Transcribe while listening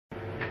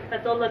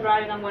That's all the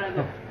driving I'm gonna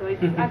do. So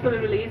it's actually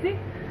really easy.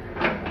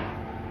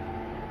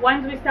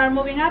 Once we start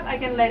moving up, I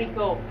can let it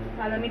go.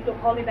 I don't need to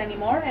hold it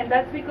anymore, and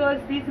that's because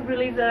this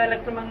releases the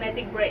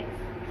electromagnetic brakes.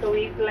 So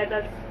it let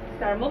us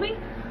start moving,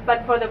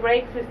 but for the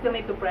brakes we still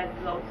need to press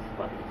those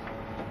buttons.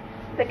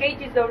 The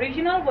cage is the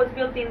original, was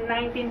built in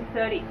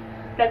 1930.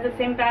 That's the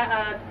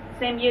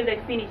same year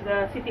they finished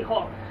the City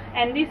Hall.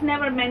 And this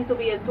never meant to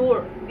be a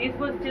tour. This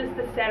was just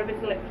a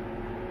service lift.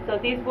 So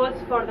this was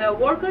for the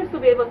workers to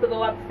be able to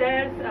go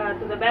upstairs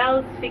to the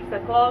bells, fix the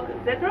clock,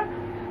 etc.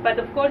 But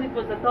of course it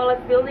was the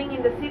tallest building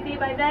in the city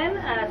by then,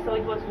 so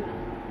it was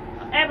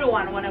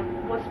everyone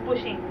was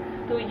pushing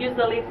to use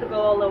the lift to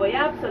go all the way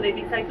up, so they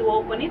decided to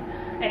open it,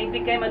 and it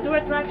became a tour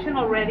attraction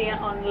already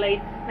on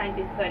late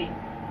 1930.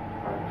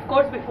 Of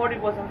course, before it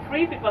wasn't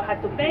free, people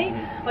had to pay,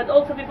 but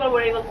also people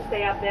were able to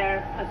stay up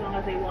there as long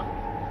as they want.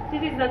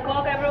 This is the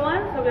clock,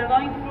 everyone, so we're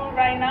going through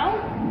right now,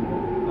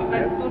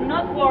 but do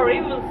not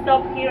worry, we'll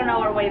stop here on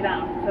our way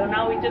down. So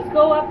now we just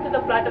go up to the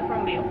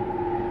platform view.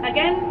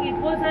 Again, it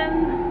was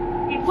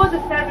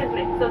a service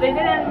lift, so they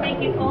didn't make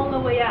it all the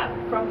way up.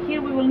 From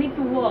here we will need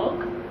to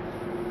walk,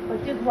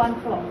 but just one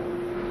floor.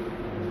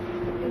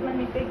 Just let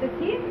me take the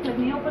key, let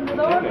me open the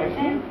door,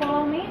 and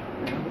follow me.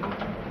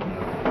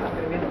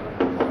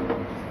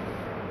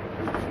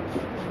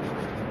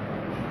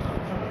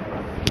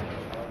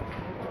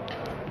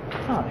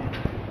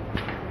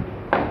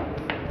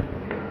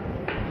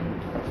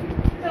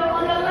 So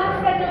on the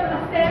last set of the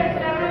stairs,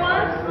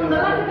 everyone,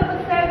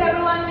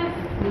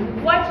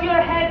 watch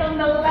your head on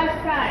the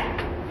left side.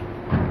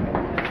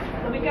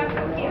 So we come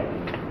from here.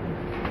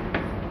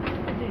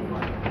 This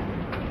one.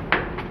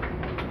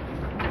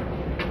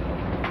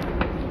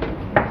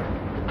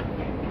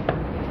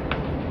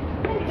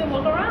 And you can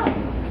walk around.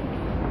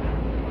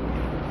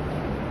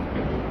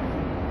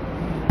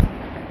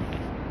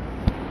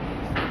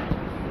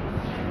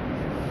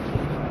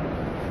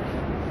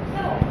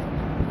 So,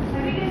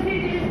 as you can see,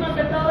 this is not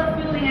the tallest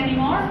building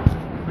anymore.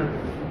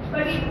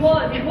 But it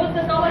was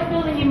the tallest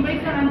building in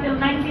Brisbane until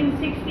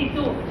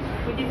 1962,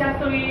 which is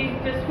actually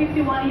just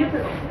 51 years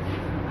ago.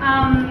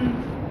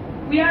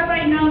 We are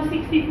right now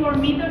 64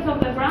 meters off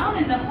the ground,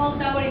 and the whole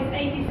tower is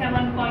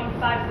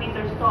 87.5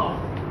 meters tall.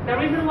 The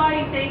reason why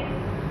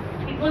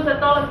it was the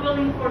tallest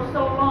building for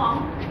so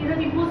long is that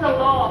it was a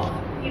law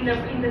in the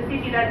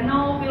city that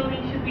no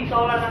building should be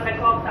taller than the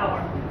clock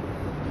tower.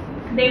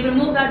 They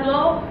removed that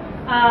law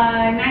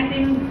in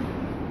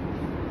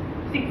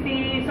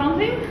 1960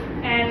 something,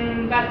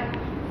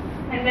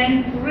 and then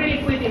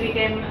really quickly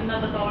became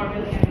not a taller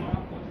building anymore.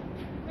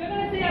 We're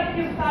going to stay up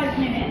here 5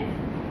 minutes.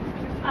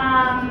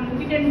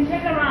 We can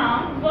check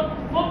around,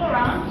 walk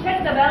around,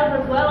 check the bells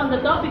as well on the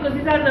top, because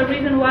these are the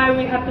reason why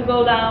we have to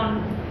go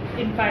down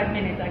in 5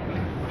 minutes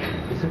actually.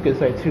 It's because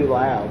they're too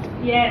loud.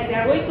 Yes, they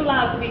are way too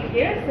loud to be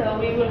here, so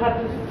we will have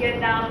to get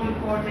down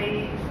before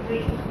they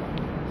leave.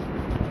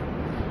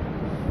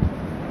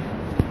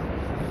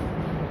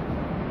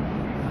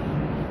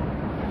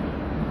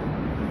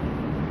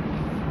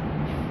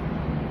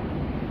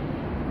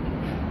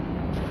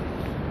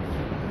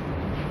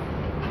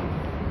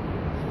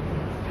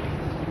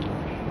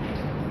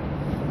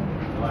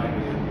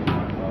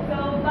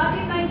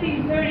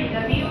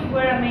 The views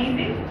were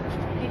amazing.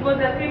 It was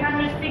a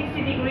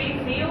 360-degree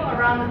view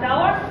around the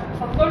tower.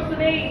 Of course,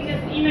 today it's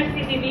just inner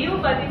city view,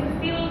 but it's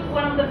still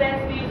one of the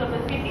best views of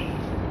the city,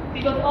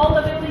 because all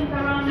the buildings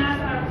around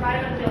us are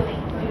private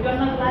buildings. So if you're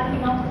not lucky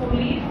enough to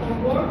live or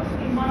work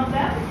in one of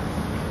them,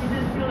 this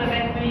is still the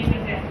best view you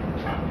can get.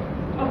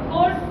 Of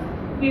course,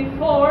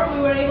 before we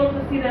were able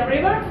to see the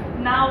river.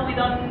 Now we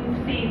don't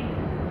see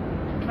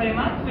very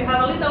much. We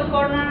have a little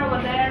corner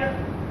over there,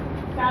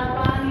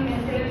 Salpan,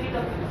 and a little bit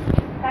of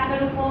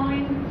Kangaroo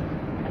Point to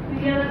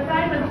the other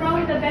side, but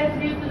probably the best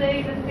view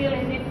today is still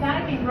in this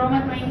side, in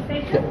Roma train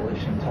station.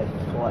 Demolition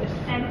taking place.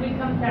 And we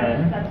compare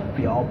that.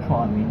 The old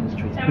Prime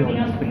Minister's building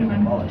has been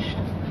demolished.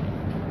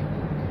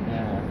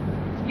 Yeah.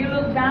 You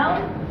look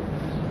down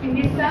in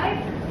this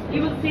side,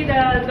 you will see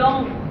the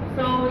dome.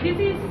 So this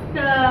is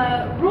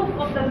the roof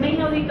of the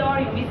main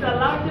auditorium. It's the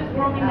largest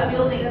room in the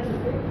building.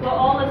 So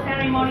all the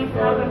ceremonies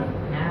happen,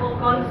 all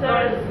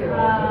concerts,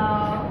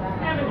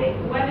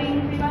 everything,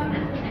 weddings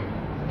even.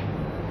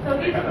 So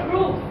this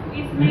roof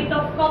is made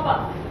of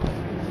copper,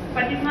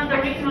 but it's not the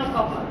original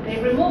copper. They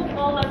removed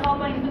all the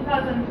copper in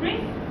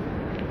 2003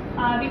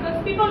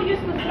 because people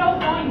used to throw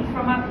coins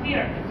from up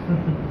here.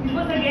 It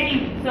was a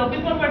game, so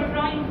people were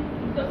throwing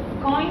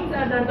coins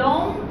at the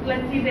dome.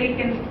 Let's see if they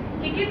can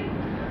kick it,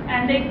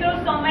 and they threw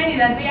so many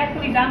that they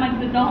actually damaged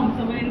the dome.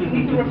 So we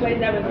need to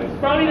replace everything. It's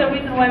probably the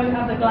reason why we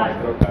have the glass.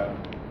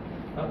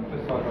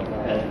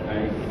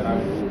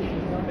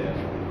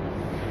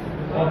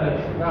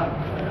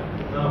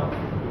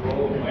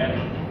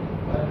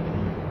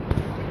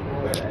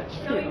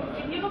 So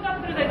if you look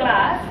up through the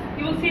glass,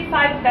 you will see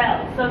 5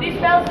 bells. So these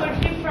bells were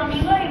shipped from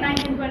England in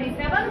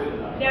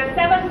 1927. There are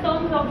 7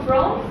 tons of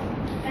bronze,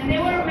 and they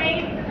were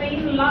made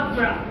in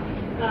Loughborough,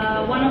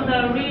 one of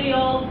the really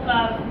old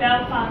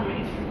bell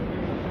foundries.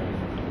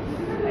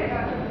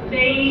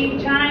 They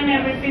chime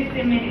every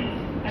 15 minutes.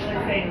 as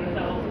I say.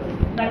 So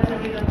that's the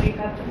reason we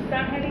have to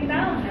start heading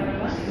down,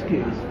 everyone.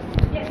 Excuse.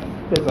 Yes.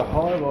 There's a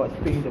high rise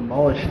being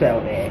demolished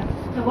down there.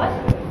 The what?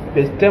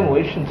 There's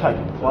demolition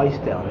taking place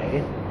down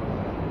there.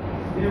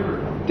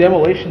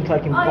 Demolition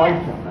taking Oh, place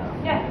yeah. down there.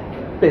 Yeah.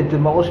 They're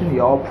demolishing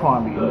the old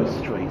primary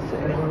industries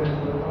there.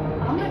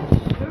 I'm not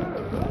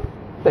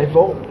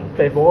sure.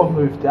 They've all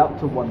moved out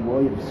to 1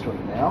 William Street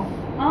now.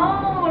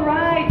 Oh,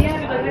 right. Yeah,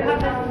 because we have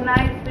this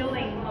nice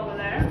building over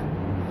there.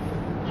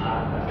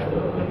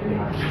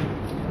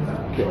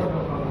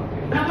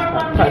 Number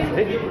one That's is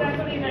it.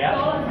 actually the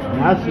tallest building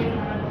Massive. in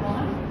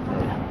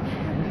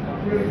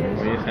Brisbane.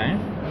 What are you saying?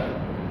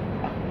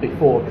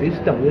 Before this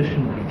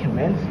demolition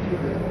commenced,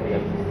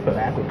 the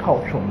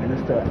agricultural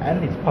minister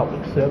and his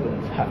public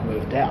servants have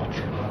moved out.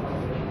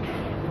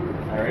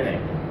 Oh, really?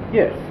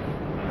 Yeah.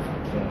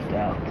 Moved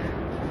out.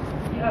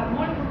 You have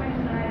more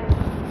information than I do.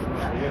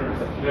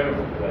 It's a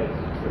terrible place.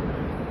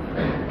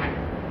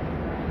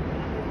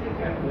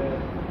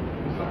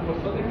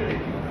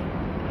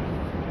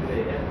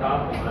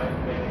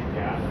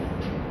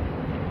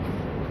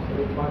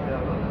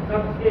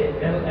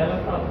 Ela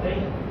só tem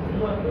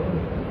uma torre.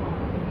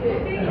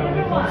 Okay,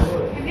 everyone,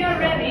 if you're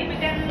ready, we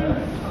can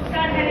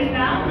start heading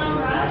down, no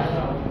rush.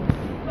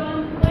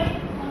 Don't wait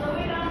on the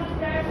way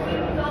downstairs,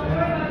 please don't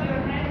worry about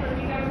your head, but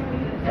be careful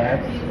with the stairs.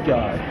 Let's These are go.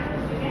 the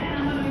stairs again.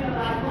 I'm going to be the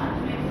last one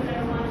to make sure that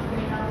everyone's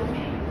coming out with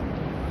me.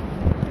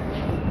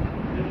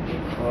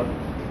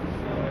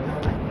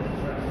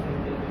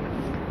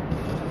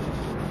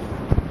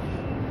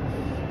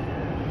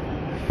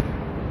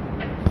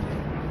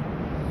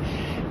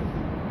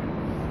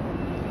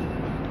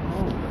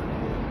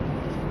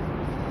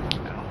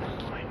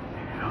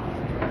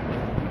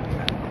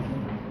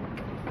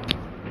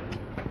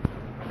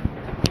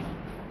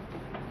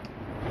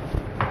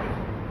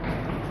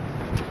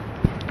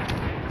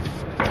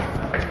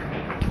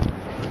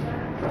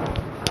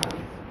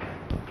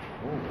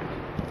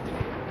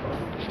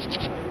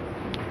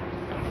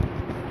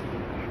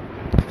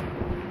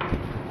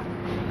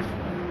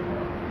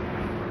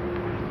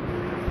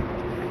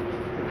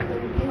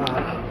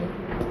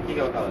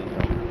 Diga o tal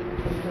então.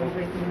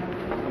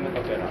 Come sta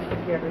operando?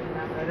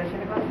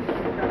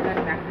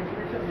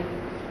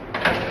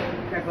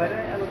 Agora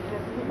ela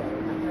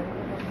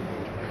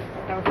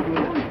estava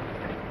segurando?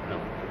 Não,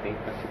 tem que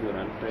estar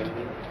segurando para ele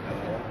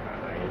colocar.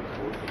 Aí ele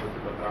puxa, você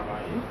vai travar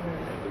aí,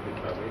 aí você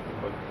vai ver, você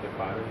pode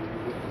separar e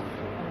liga tudo.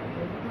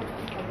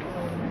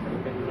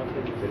 Depende do nosso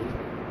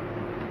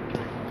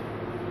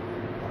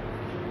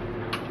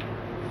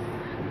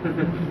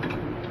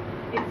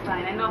It's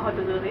fine, I know how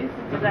to do this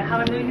because I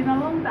haven't done it in a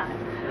long time.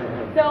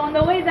 So on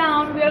the way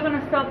down, we are going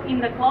to stop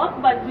in the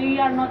clock, but we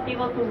are not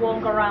able to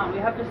walk around. We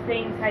have to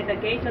stay inside the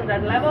cage at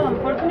that level,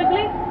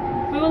 unfortunately.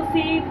 We will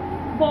see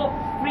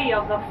three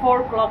of the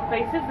 4 clock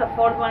faces. The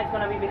 4th one is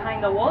going to be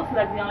behind the wall, so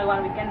that's the only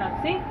one we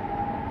cannot see.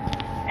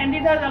 And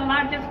these are the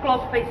largest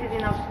clock faces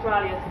in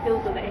Australia still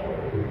today.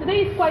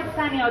 Today is quite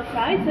sunny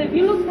outside, so if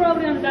you look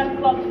probably on that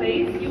clock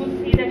face, you will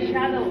see the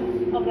shadows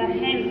of the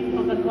hands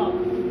of the clock.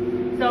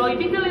 So if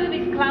it's a little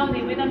bit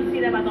cloudy, we don't see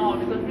them at all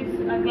because this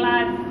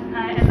glass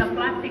and the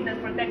plastic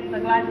that protects the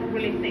glass is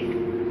really thick.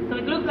 So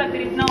it looks like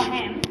there is no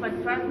hands,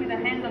 but trust me, the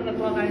hands of the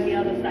clock are on the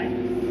other side.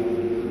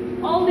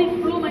 All these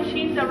blue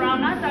machines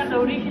around us are the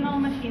original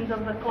machines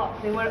of the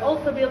clock. They were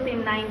also built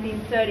in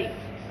 1930.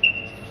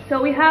 So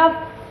we have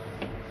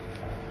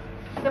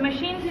the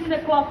machines in the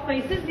clock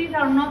faces. These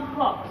are not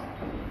clocks.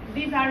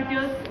 These are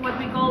just what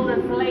we call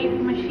the slave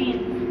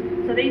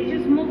machines. So they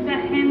just move the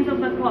hands of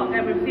the clock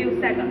every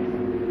few seconds.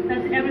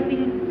 That's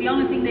everything, the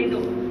only thing they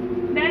do.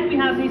 Then we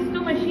have these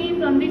 2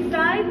 machines on this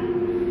side.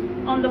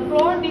 On the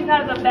floor, these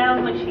are the bell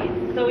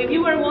machines. So if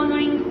you were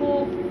wondering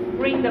who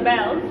rings the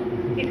bells,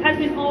 it has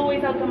been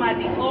always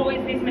automatic,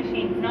 always these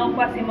machines. No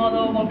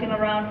Quasimodo walking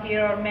around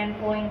here or men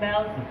pulling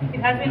bells.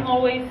 It has been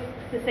always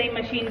the same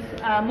machines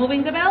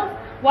moving the bells.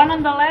 One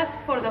on the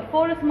left for the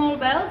 4 small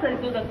bells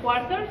that do the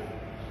quarters.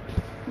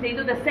 They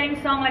do the same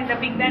song like the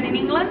Big Ben in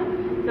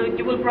England, so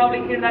you will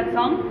probably hear that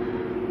song.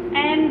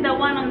 And the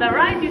one on the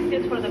right is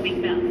just for the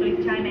big bell, so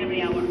it's chime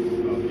every hour.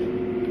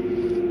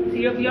 So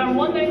if you are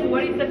wondering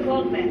where is the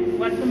clock then,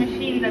 what's the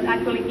machine that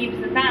actually keeps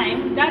the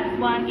time, that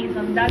one is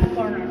on that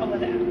corner over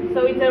there.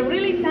 So it's a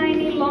really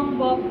tiny long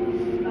box,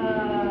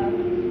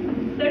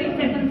 30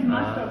 seconds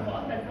master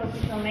clock, that's the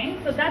official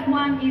name. So that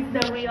one is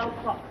the real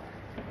clock.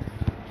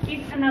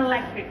 It's an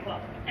electric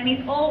clock, and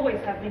it always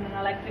has been an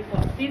electric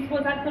clock. This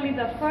was actually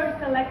the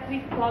first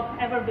electric clock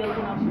ever built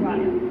in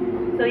Australia.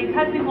 So it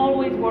has been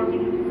always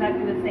working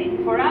exactly the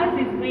same. For us,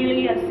 it's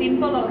really a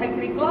simple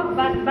electric clock,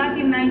 but back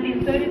in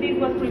 1930, this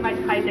was pretty much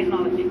high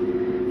technology.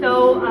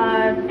 So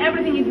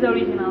everything is the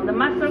original. The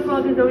master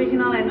clock is the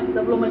original, and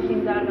the blue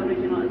machines are the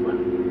original as well.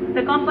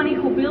 The company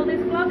who built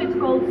this clock is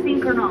called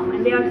Synchronome,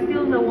 and they are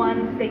still the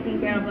ones taking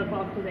care of the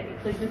clock today.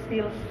 So it's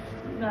still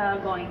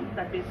going,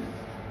 that business.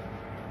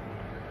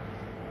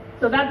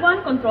 So that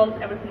one controls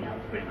everything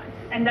else pretty much.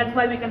 And that's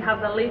why we can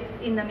have the lift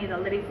in the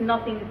middle. There is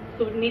nothing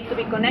to need to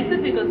be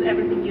connected because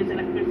everything uses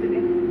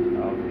electricity.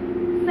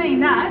 Saying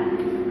that,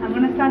 I'm I'm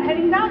going to start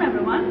heading down,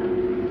 everyone.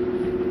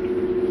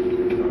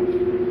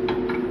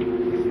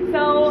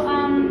 So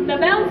the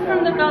bells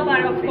from the top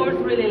are, of course,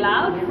 really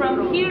loud.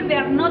 From here, they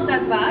are not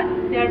that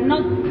bad. They are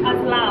not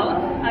as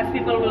loud as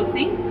people will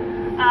think.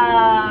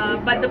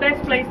 But the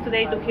best place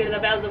today to hear the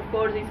bells, of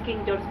course, is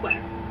King George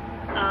Square.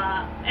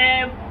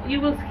 And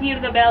you will hear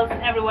the bells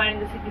everywhere in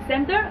the city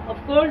center.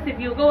 Of course, if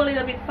you go a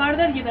little bit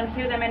farther, you don't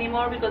hear them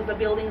anymore because the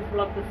buildings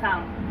block the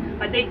sound.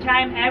 But they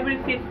chime every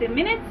 15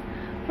 minutes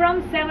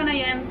from 7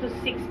 a.m. to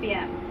 6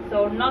 p.m.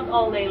 So not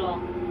all day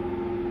long.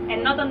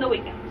 And not on the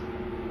weekends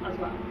as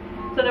well.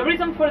 So the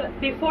reason for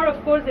before,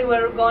 of course, they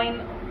were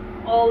going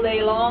all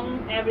day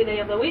long, every day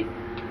of the week.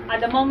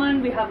 At the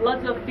moment, we have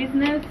lots of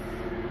business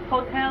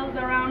hotels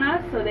around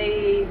us, so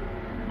they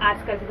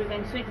ask us if we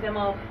can switch them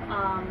off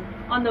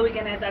on the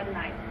weekend and at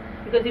night.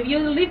 Because if you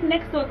live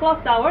next to a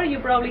clock tower, you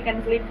probably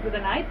can sleep through the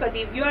night, but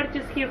if you are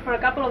just here for a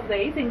couple of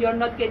days and you're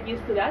not get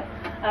used to that,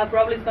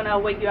 probably it's going to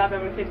wake you up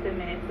every 15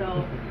 minutes,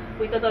 so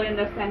we totally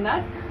understand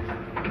that.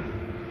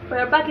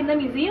 We're back in the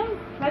museum.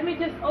 Let me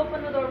just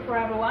open the door for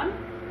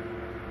everyone.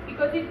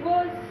 Because it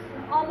was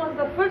almost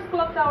the first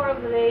clock tower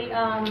of the day,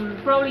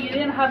 probably you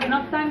didn't have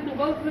enough time to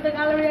go through the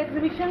gallery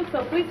exhibition,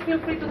 so please feel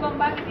free to come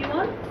back if you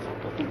want.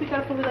 Just be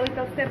careful with a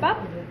little step up.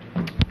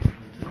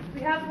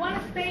 We have one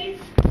space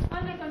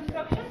under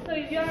construction, so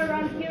if you're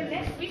around here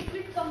next week,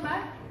 please come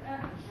back.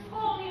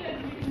 Whole new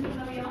exhibition is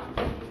going to be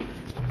on.